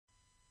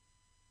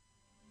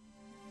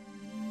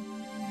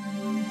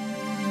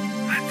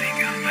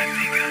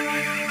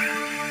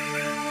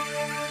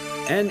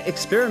An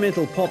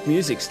experimental pop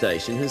music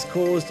station has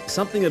caused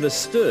something of a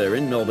stir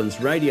in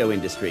Melbourne's radio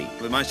industry.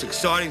 The most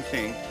exciting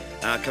thing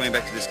coming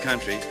back to this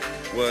country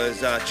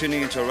was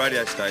tuning into a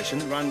radio station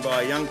run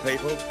by young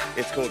people.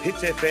 It's called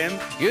Hitz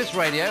FM. Youth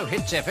radio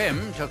Hitz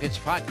FM took its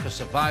fight for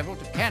survival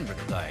to Canberra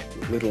today.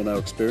 With little or no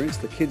experience,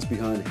 the kids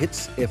behind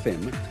Hitz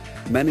FM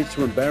managed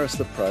to embarrass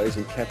the pros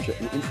and capture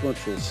an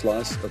influential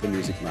slice of the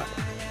music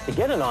market. To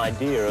get an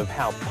idea of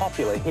how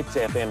popular Hitz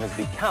FM has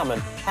become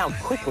and how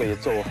quickly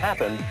it's all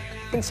happened,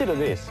 consider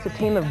this. A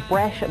team of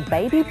brash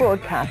baby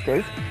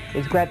broadcasters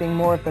is grabbing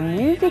more of the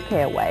music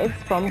airwaves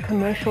from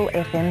commercial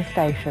FM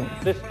stations.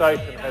 This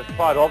station has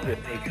quite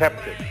obviously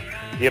captured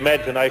the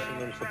imagination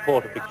and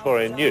support of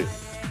Victorian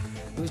youth.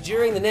 It was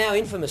during the now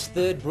infamous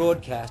third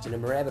broadcast in a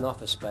Moorabbin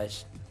office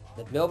space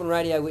that Melbourne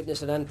Radio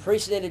witnessed an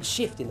unprecedented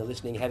shift in the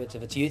listening habits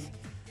of its youth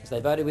as they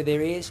voted with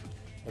their ears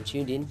and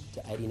tuned in to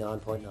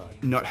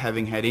 89.9. Not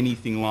having had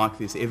anything like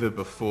this ever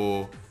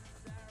before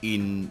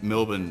in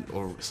Melbourne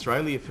or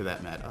Australia for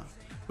that matter,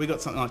 we got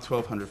something like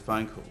 1,200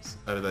 phone calls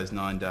over those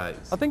 9 days.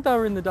 I think they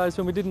were in the days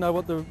when we didn't know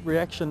what the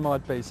reaction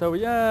might be. So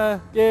yeah,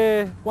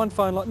 one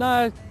phone line.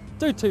 No,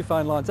 do 2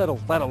 phone lines. That'll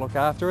look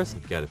after us.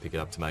 Go to pick it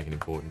up to make an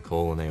important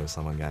call, and there was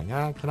someone going,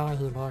 can I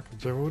hear Michael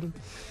Jordan?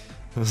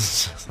 It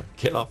was just like,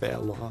 get off our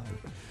line.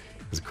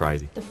 It was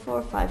crazy. The 4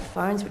 or 5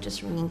 phones were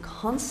just ringing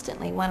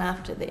constantly, one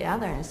after the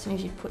other, and as soon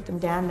as you put them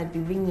down, they'd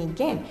be ringing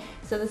again.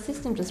 So the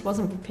system just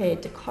wasn't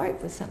prepared to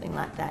cope with something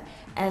like that.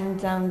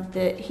 And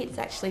the Hitz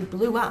actually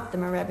blew up the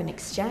Moorabbin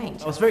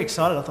exchange. I was very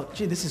excited. I thought,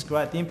 gee, this is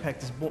great. The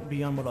impact is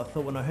beyond what I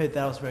thought. When I heard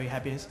that, I was very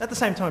happy. At the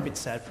same time, a bit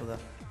sad for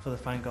the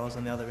phone guys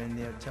on the other end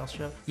there at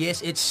Telstra.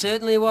 Yes, it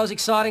certainly was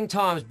exciting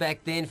times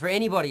back then for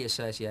anybody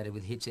associated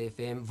with Hitz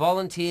FM,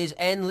 volunteers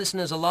and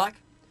listeners alike.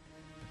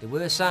 But there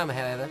were some,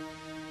 however,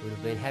 who would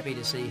have been happy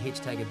to see Hitz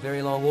take a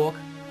very long walk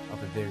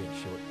off a very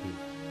short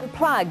pier. The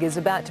plug is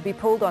about to be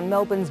pulled on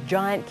Melbourne's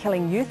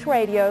giant-killing youth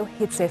radio,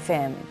 Hitz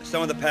FM.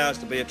 Some of the powers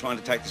to be are trying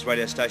to take this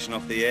radio station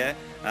off the air,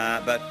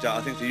 but I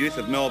think the youth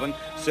of Melbourne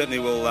certainly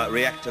will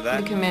react to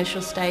that. The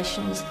commercial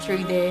stations,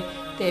 through their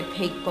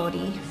peak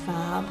body,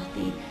 FARB,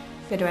 the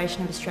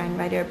Federation of Australian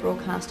Radio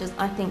Broadcasters,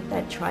 I think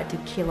they tried to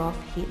kill off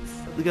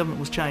Hitz. The government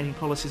was changing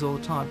policies all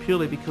the time,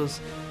 purely because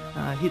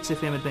Hitz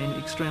FM had been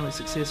extremely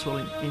successful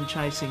in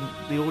chasing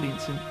the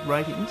audience and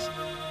ratings,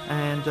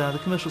 and the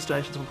commercial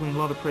stations were putting a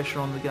lot of pressure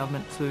on the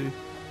government to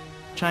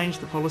change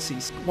the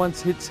policies.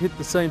 Once Hitz hit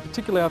the scene,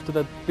 particularly after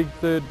that big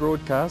third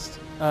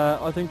broadcast,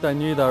 I think they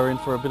knew they were in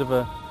for a bit of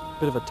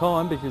a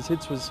time, because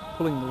Hitz was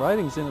pulling the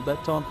ratings in at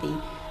that time. The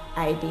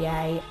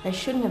ABA, they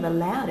shouldn't have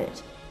allowed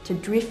it to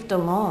drift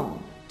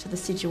along to the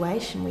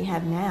situation we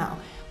have now,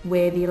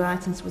 where the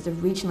licence was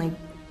originally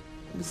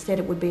said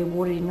it would be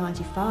awarded in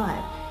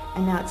 95,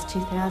 and now it's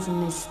 2000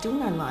 and there's still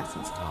no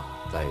licence.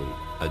 Oh,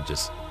 they are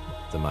just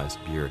the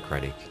most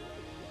bureaucratic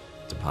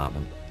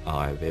department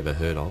I've ever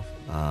heard of.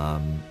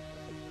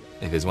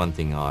 If there's one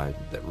thing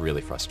that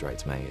really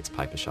frustrates me, it's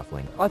paper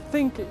shuffling. I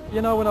think,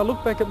 when I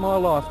look back at my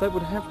life, that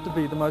would have to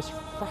be the most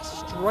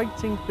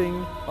frustrating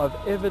thing I've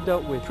ever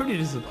dealt with. Pretty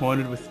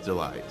disappointed with the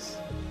delays,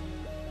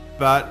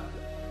 but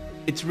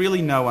it's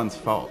really no one's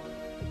fault,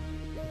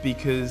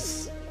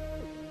 because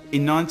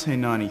in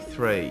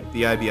 1993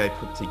 the ABA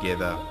put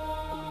together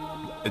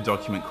a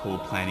document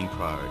called Planning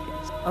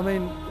Priorities. I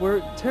mean, we're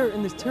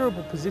in this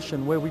terrible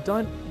position where we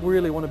don't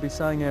really want to be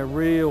saying our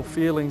real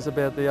feelings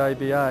about the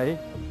ABA,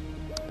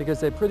 because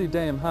they're pretty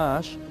damn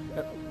harsh,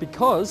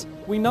 because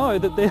we know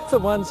that they're the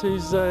ones who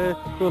are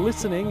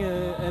listening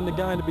and are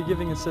going to be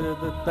giving us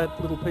that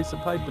little piece of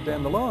paper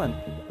down the line.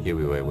 Here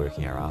we were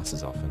working our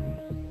asses off and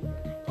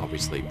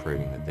obviously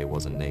proving that there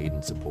was a need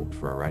and support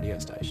for a radio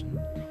station.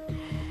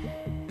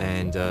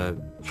 And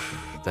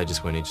they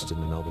just weren't interested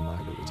in the Melbourne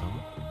market at the time.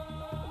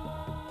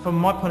 From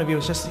my point of view, it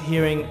was just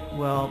hearing,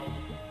 well,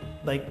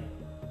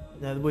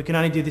 we can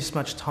only do this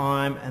much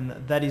time and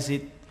that is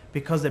it,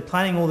 because they're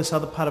planning all this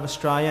other part of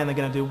Australia and they're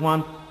going to do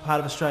one part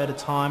of Australia at a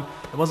time.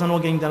 It wasn't all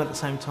getting done at the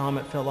same time.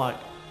 It felt like,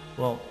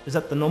 well, is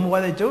that the normal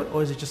way they do it,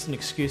 or is it just an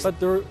excuse? But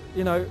the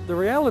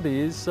reality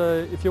is,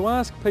 if you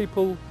ask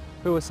people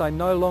who are, say,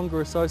 no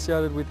longer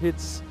associated with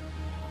Hitz,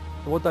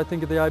 what they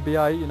think of the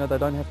ABA, they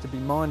don't have to be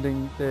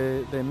minding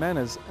their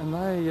manners, and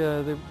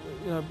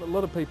a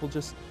lot of people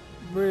just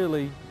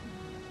really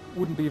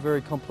wouldn't be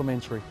very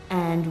complimentary.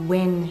 And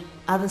when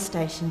other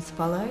stations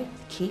followed,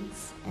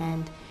 Hitz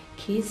and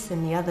KISS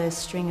and the other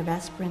string of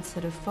aspirants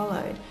that have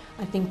followed,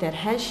 I think that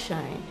has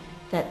shown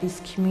that this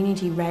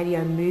community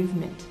radio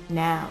movement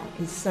now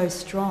is so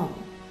strong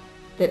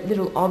that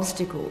little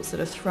obstacles that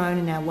are thrown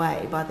in our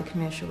way by the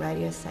commercial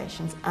radio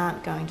stations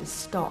aren't going to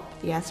stop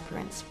the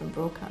aspirants from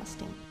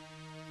broadcasting.